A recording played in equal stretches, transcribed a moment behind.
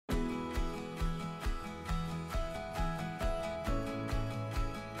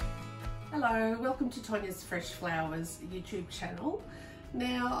Hello, welcome to Tonia's Fresh Flowers YouTube channel.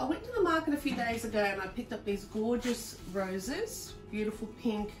 Now, I went to the market a few days ago and I picked up these gorgeous roses, beautiful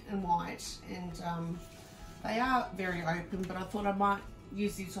pink and white, and they are very open, but I thought I might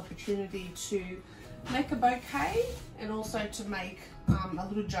use this opportunity to make a bouquet and also to make a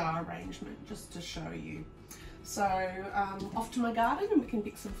little jar arrangement just to show you. So off to my garden and we can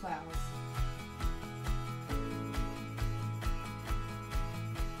pick some flowers.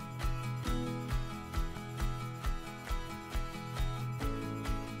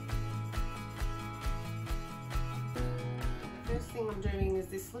 First thing I'm doing is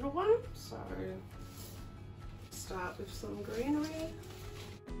this little one, so start with some greenery.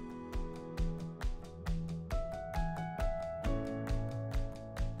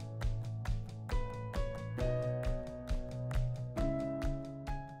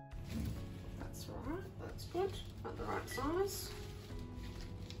 That's right, that's good, about the right size.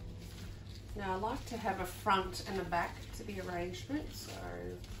 Now I like to have a front and a back to the arrangement, so I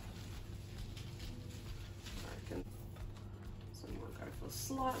reckon go for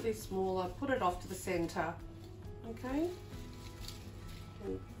slightly smaller, put it off to the center, okay?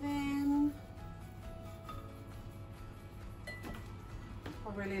 And then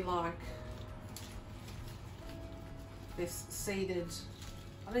I really like this seeded,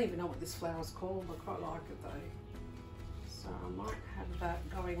 I don't even know what this flower's called, I quite like it though. So I might have that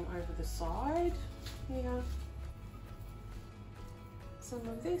going over the side here. Some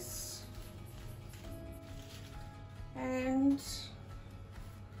of this. And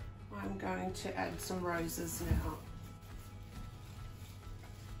I'm going to add some roses now.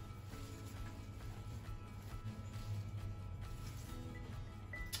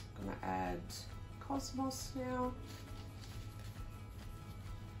 I'm going to add cosmos now.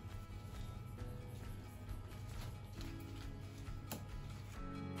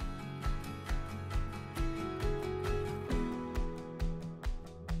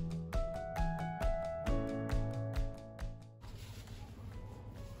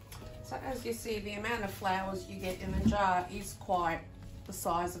 So as you see, the amount of flowers you get in the jar is quite the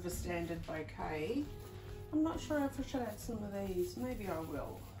size of a standard bouquet. I'm not sure if I should add some of these. Maybe I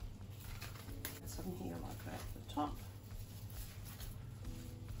will. Some here like that at the top.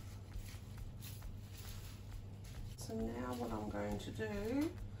 So now what I'm going to do,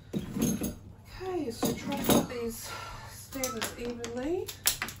 okay, is to try to put these stems evenly.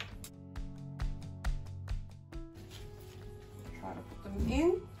 Try to put them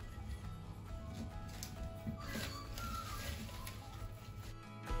in.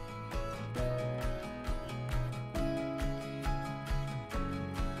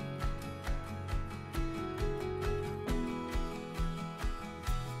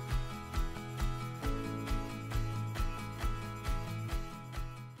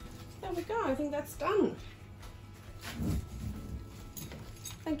 There we go, I think that's done.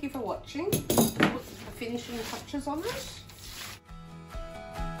 Thank you for watching. Put the finishing touches on it.